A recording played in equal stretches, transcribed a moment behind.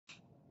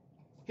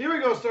Here we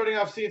go, starting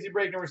off CNC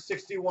break number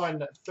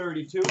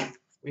 6132.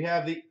 We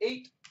have the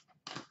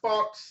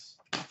 8-box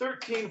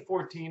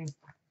 1314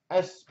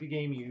 SB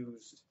Game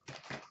used.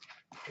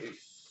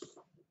 Peace.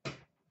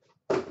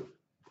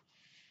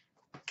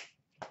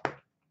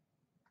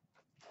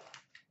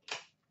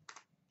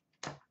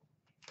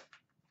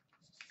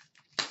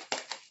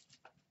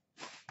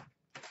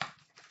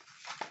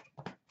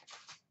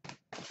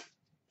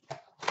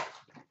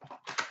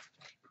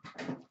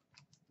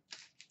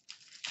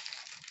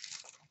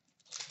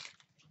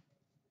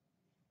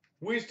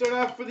 We start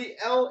off for the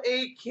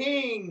LA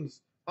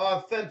Kings.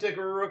 Authentic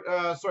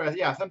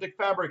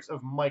fabrics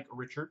of Mike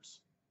Richards.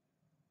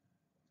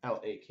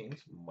 LA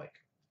Kings, Mike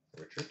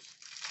Richards.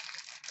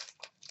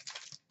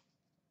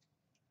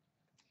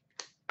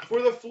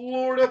 For the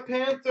Florida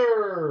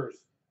Panthers,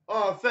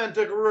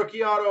 authentic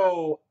rookie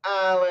auto,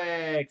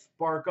 Alex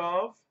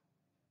Barkov.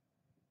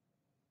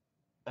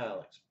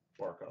 Alex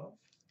Barkov.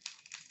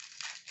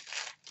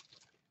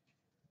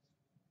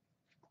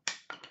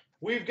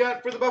 We've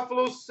got for the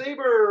Buffalo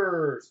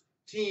Sabres,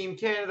 Team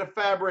Canada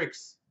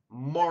Fabrics,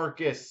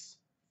 Marcus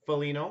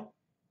Foligno.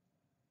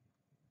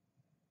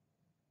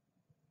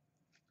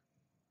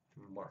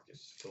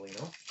 Marcus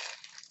Foligno.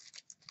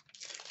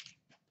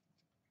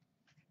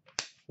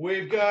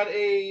 We've got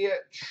a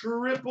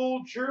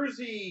triple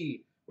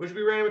jersey, which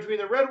we ran between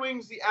the Red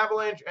Wings, the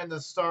Avalanche, and the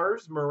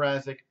Stars,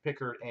 Mrazek,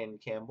 Pickard, and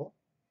Campbell.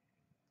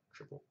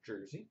 Triple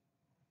jersey.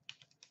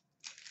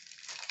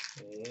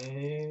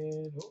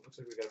 And looks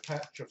like we got a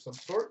patch of some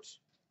sort.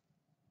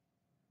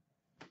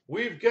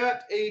 We've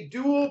got a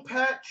dual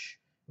patch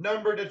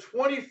number to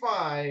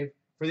 25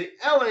 for the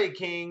LA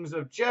Kings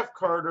of Jeff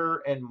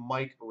Carter and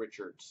Mike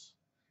Richards.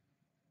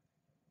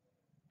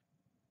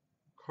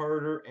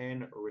 Carter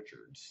and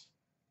Richards.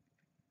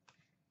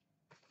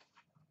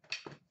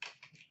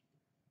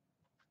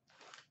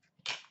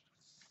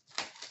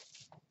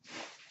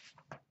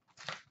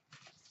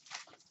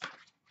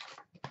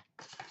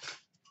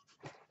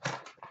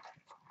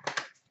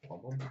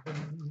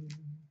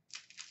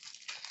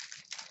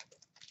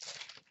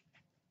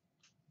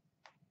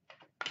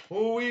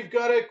 We've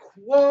got a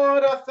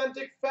quad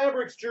authentic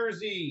fabrics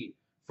jersey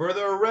for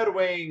the Red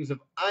Wings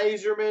of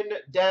Yzerman,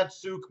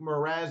 Datsuk,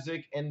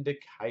 Mrazek, and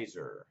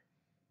DeKaiser.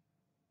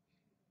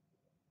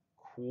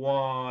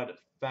 Quad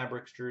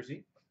fabrics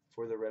jersey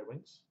for the Red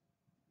Wings.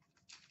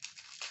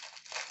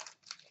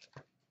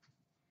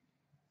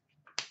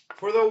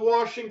 For the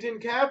Washington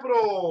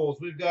Capitals,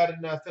 we've got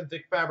an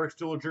authentic fabrics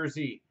dual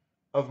jersey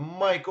of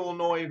Michael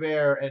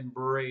Neuber and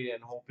Braden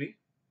Holtby.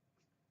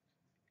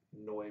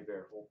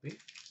 Neuber, Holtby.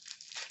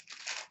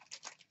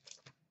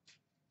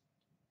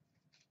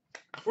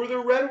 For the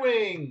Red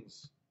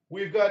Wings,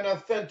 we've got an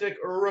authentic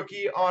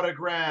rookie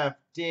autograph,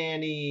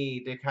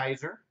 Danny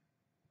DeKaiser.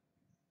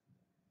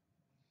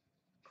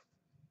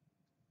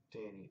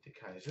 Danny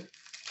DeKaiser.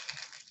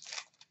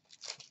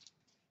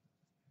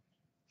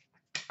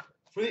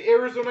 For the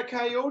Arizona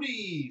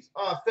Coyotes,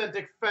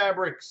 authentic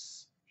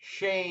fabrics,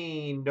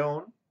 Shane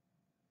Doan.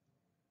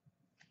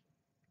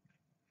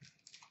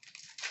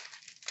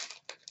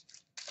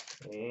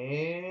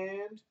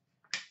 And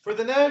for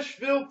the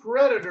Nashville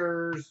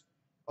Predators,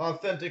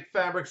 authentic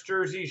fabrics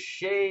jersey,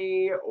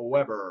 Shea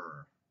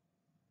Weber.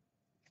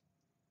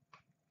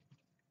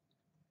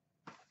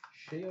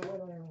 Shea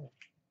Weber.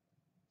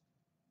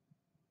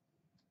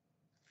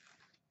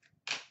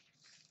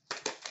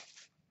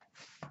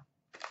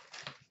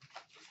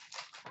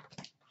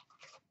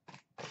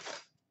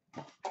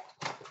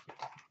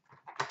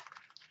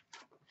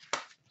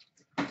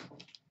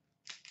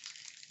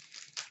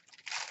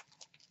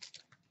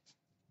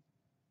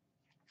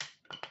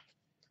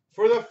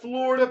 For the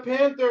Florida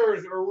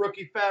Panthers, a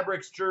rookie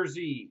fabrics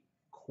jersey,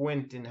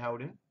 Quentin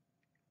Howden.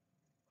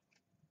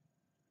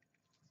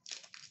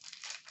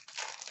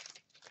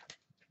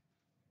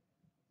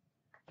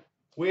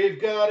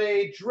 We've got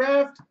a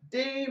draft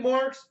day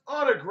marks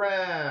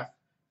autograph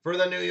for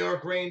the New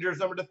York Rangers,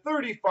 number to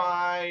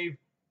 35,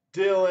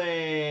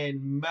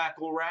 Dylan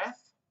McElrath.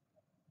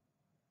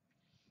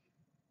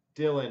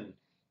 Dylan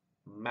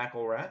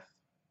McElrath.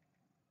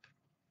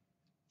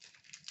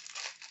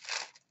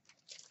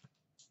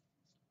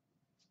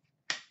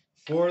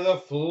 For the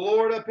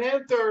Florida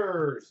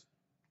Panthers,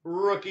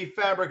 rookie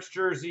fabrics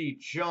jersey,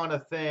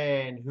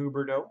 Jonathan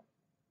Huberdeau.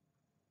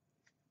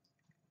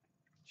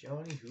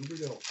 Johnny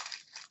Huberdeau.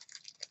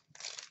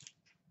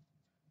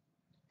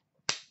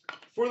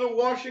 For the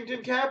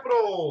Washington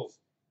Capitals,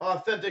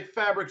 authentic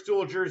fabrics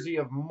dual jersey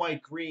of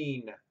Mike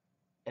Green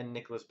and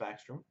Nicholas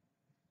Backstrom.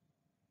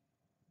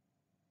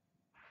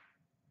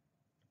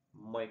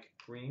 Mike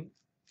Green,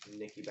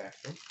 Nicky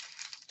Backstrom.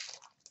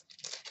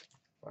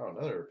 Wow,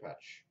 another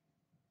patch.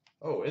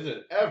 Oh, is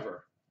it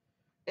ever?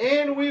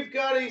 And we've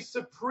got a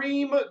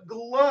Supreme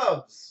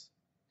Gloves,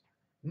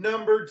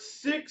 numbered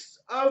 6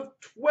 of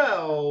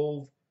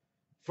 12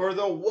 for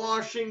the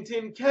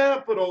Washington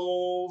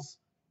Capitals,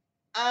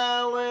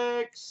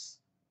 Alex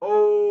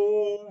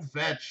Ovechkin.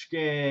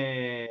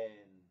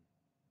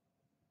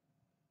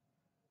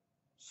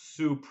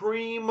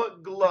 Supreme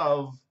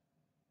Glove,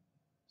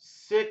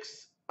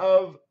 6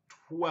 of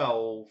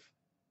 12.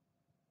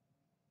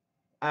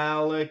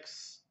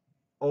 Alex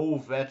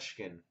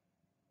Ovechkin.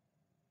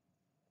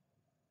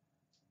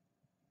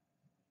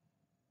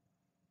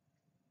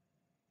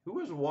 Who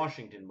is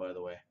Washington, by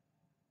the way?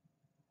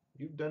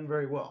 You've done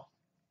very well.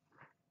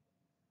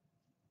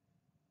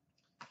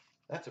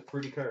 That's a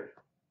pretty card.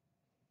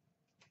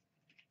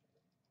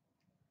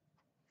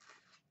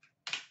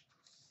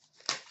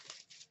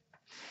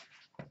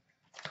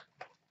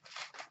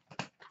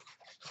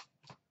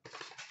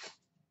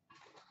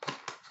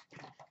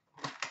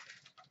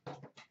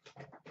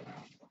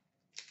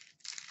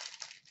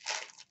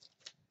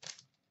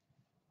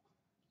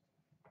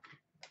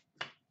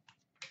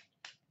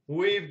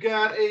 We've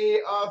got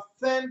a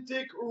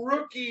authentic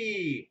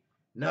rookie,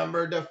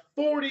 numbered to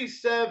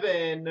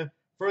 47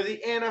 for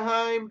the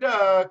Anaheim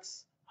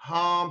Ducks,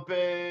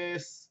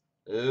 Hampus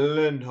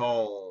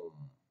Lindholm.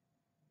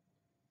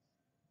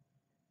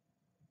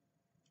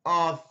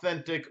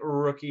 Authentic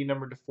rookie,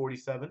 numbered to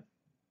 47,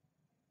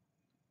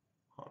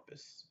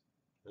 Hampus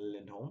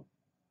Lindholm.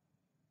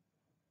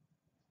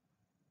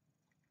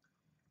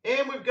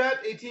 And we've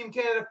got a Team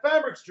Canada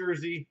Fabrics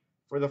jersey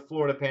for the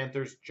Florida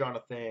Panthers,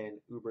 Jonathan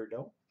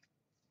Huberdeau.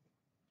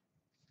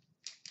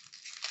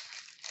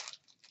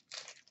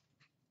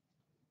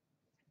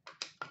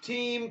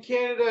 Team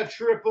Canada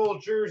triple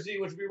jersey,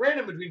 which will be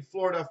random between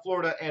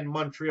Florida, and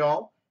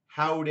Montreal.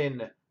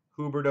 Howden,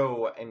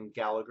 Huberdeau, and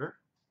Gallagher.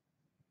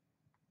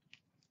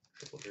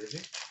 Triple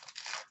jersey.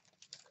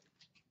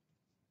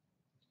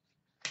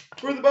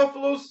 For the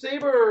Buffalo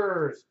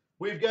Sabres,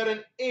 we've got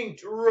an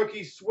inked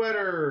rookie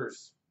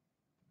sweaters.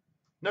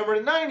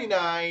 Number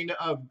 99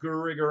 of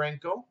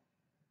Grigorenko.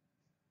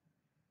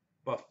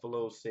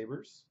 Buffalo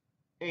Sabres.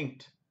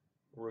 Inked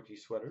rookie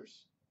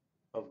sweaters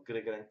of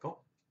Grigorenko.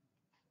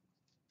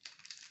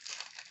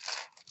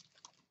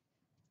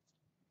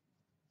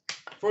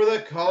 For the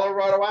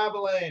Colorado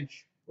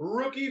Avalanche,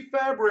 rookie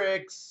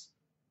fabrics,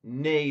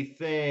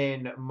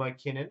 Nathan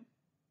MacKinnon.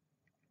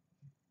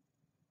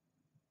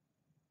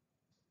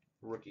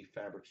 Rookie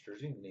fabrics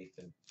jersey,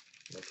 Nathan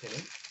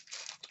MacKinnon.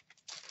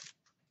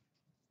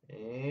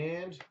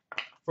 And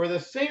for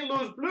the St.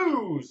 Louis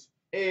Blues,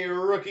 a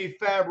rookie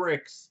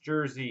fabrics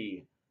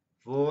jersey,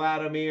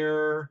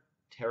 Vladimir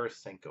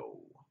Tarasenko.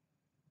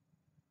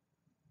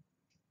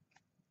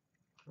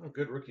 Oh,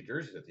 good rookie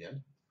jerseys at the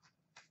end.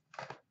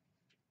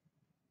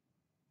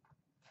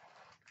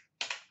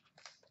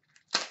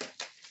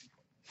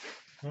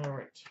 All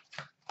right.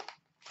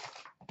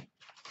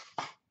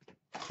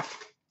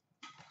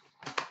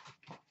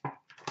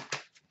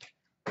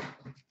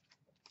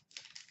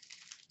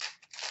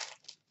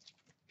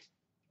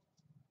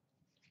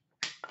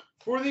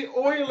 For the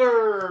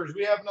Oilers,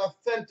 we have an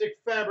authentic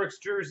fabrics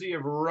jersey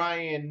of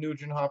Ryan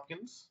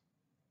Nugent-Hopkins.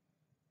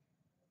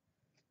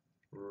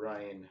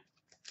 Ryan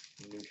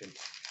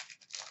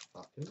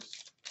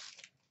Nugent-Hopkins.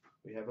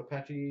 We have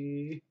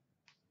Apache.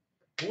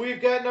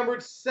 We've got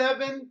numbered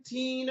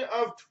 17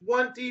 of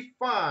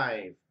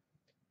 25.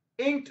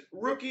 Inked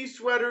rookie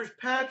sweaters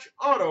patch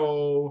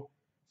auto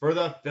for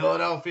the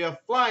Philadelphia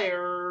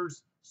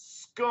Flyers,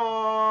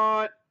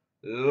 Scott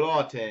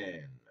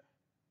Laughton.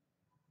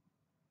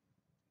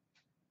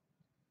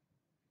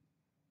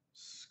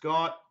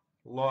 Scott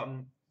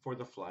Laughton for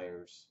the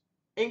Flyers.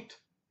 Inked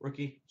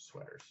rookie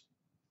sweaters.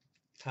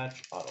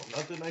 Patch auto.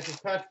 Not the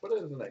nicest patch, but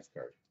it is a nice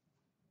card.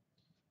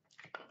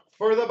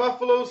 For the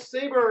Buffalo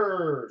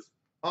Sabres,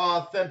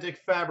 authentic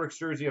fabrics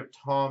jersey of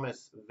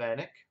Thomas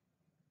Vanek.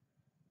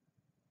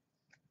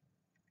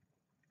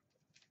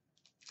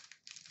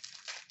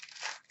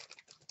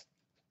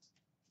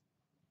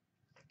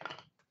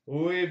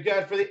 We've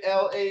got for the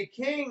LA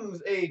Kings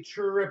a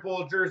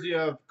triple jersey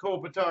of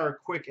Kopitar,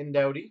 Quick, and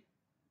Doughty.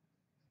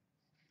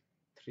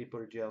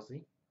 Triple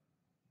jersey.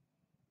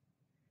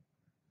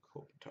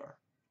 Kopitar,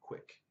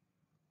 Quick,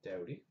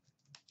 Doughty.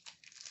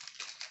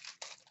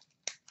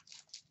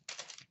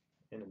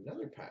 And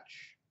another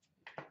patch.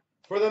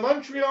 For the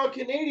Montreal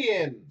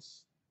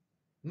Canadiens,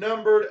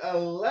 numbered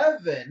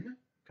 11,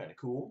 kind of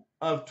cool,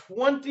 of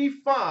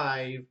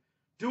 25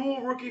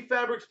 dual rookie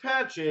fabrics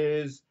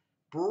patches,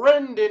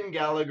 Brendan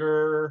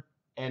Gallagher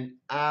and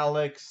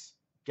Alex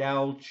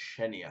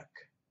Galchenyuk.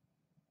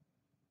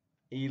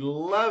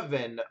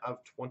 11 of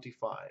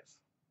 25.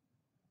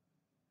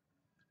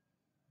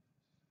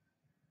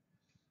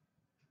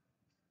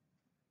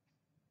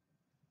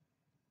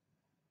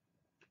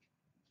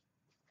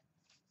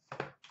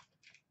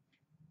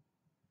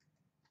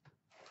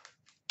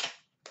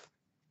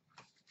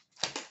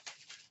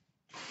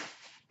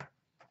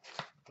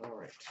 All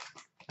right.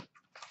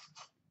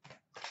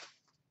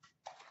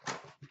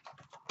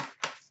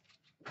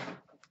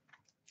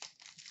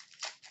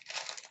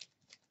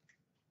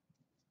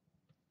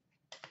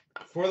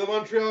 For the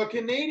Montreal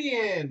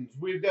Canadiens,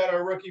 we've got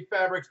our rookie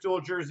fabrics dual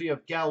jersey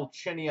of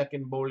Galchenyuk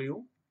and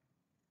Beaulieu.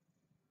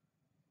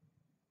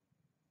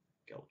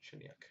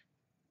 Galchenyuk,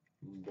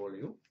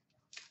 Beaulieu.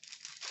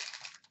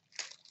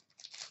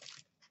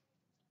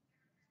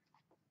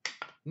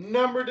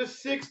 Number to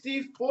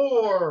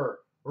 64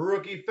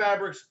 Rookie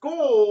Fabrics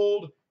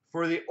Gold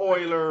for the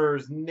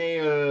Oilers,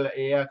 Nail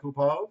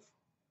Yakupov.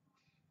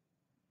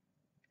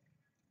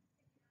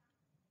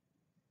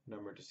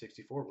 Number to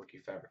 64,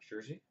 Rookie Fabrics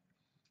jersey.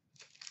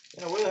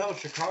 Yeah, where the hell is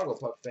Chicago,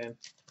 Puck fan?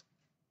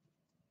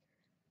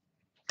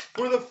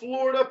 For the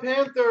Florida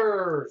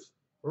Panthers,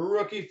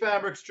 Rookie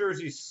Fabrics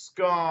jersey,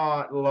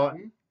 Scott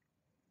Lawton.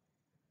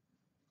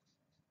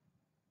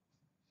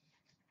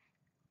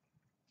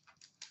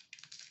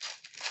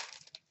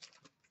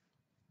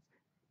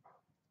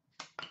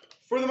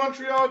 For the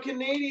Montreal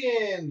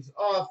Canadiens,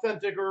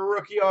 authentic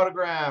rookie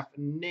autograph,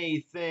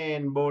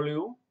 Nathan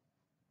Beaulieu.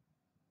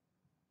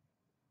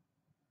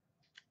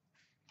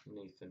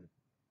 Nathan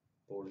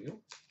Beaulieu.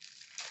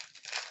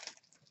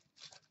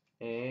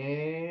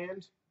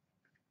 And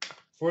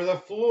for the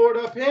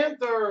Florida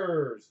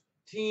Panthers,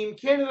 Team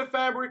Canada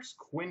Fabrics,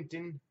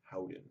 Quentin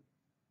Howden.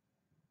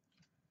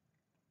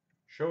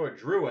 Show a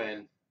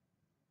Drouin.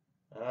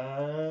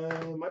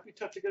 Might be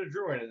tough to get a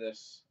Drouin in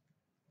this.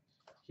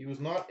 He was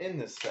not in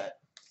this set.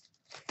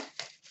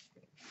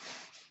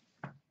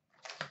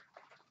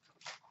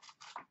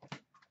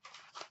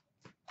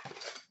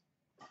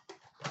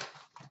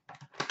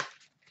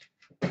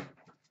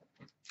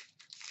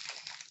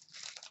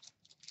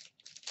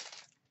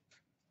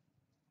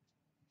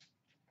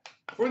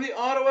 For the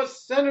Ottawa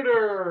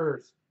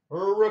Senators,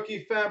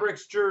 Rookie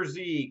Fabrics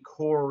jersey,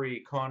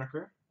 Corey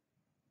Conacher.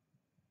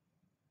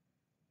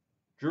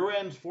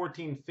 Drouin's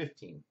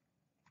 14-15.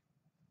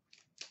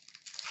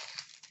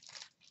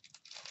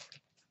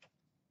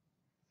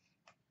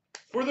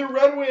 For the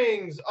Red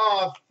Wings,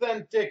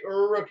 authentic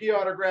rookie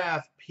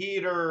autograph,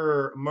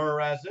 Peter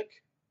Mrazek.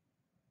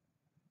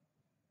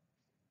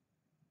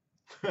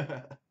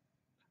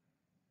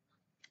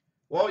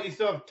 Well, you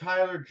still have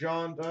Tyler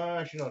Johnson.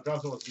 Actually, no,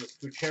 Johnson was with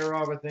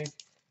Kucherov, I think,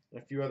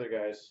 and a few other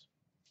guys.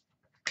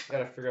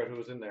 Gotta figure out who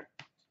was in there.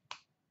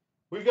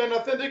 We've got an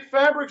authentic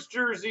Fabrics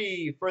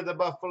jersey for the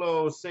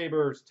Buffalo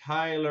Sabres,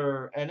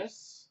 Tyler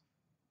Ennis.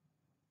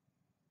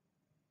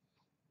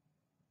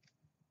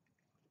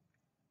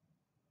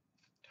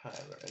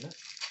 Tyler Ennis.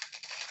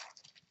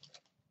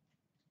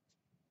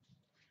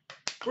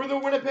 For the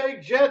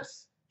Winnipeg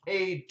Jets,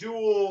 a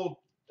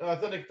dual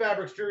authentic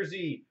Fabrics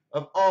jersey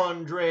of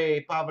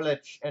Andre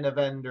Pavlich and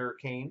Evander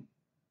Kane.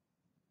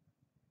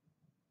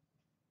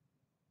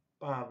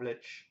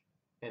 Pavlich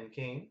and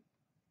Kane.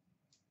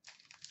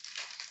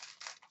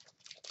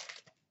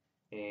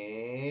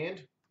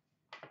 And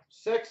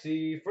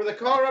sexy for the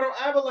Colorado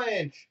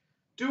Avalanche,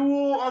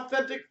 dual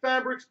authentic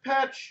Fabrics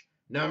patch,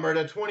 number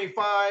to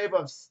 25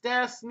 of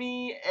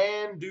Stastny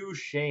and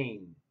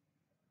Duchesne.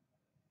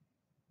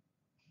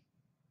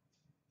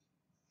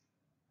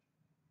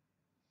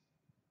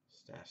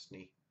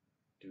 Stastny,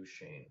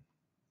 Duchesne.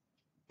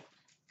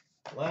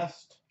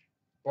 Last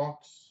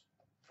box.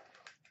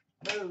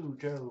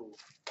 Mojo.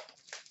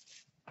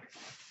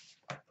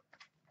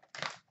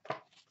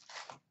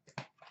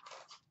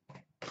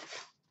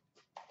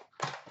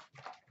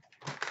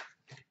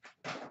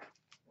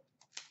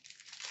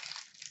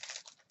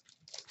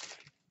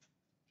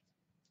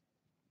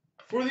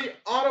 For the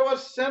Ottawa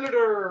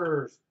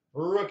Senators,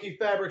 rookie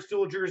Fabrics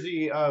dual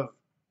jersey of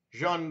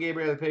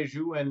Jean-Gabriel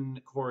Pageau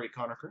and Corey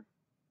Conacher.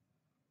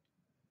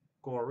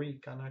 Corey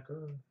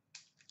Conacher.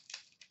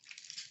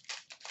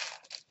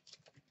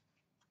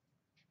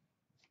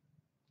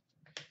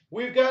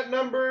 We've got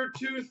number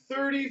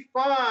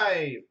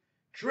 235,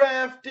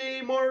 Draft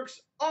Day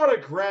Marks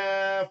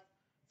autograph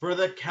for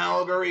the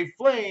Calgary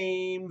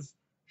Flames,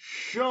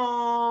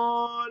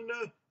 Sean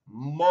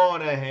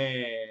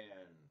Monahan.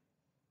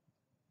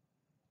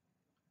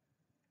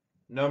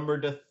 Number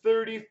to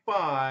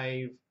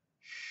 35,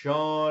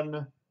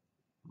 Sean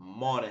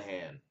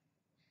Monahan.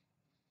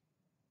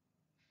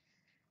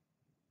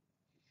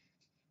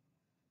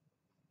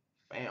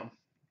 Bam.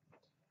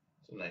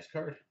 It's a nice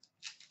card.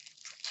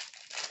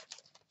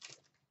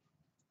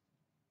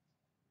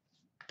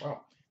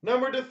 Wow.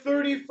 Number to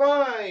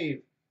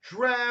 35,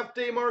 Draft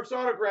Day Marks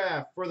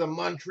autograph for the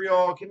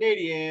Montreal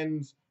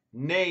Canadiens,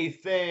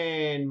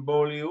 Nathan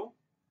Beaulieu.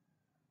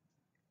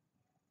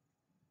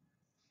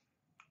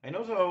 I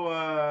know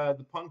how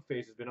the punk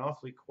face has been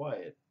awfully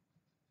quiet.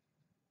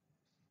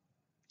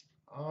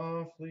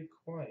 Awfully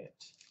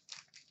quiet.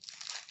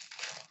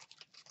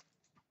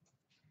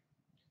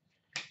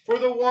 For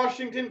the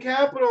Washington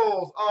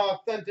Capitals,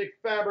 authentic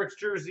Fabrics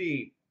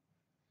jersey,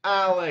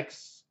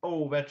 Alex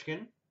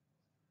Ovechkin.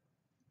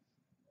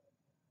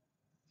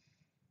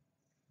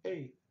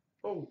 Hey,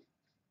 oh,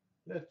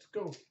 let's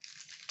go.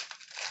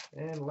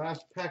 And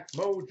last pack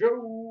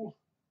mojo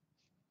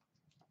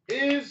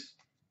is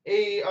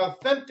a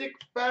authentic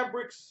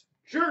Fabrics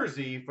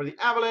jersey for the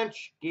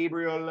Avalanche,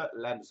 Gabriel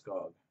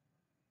Landeskog.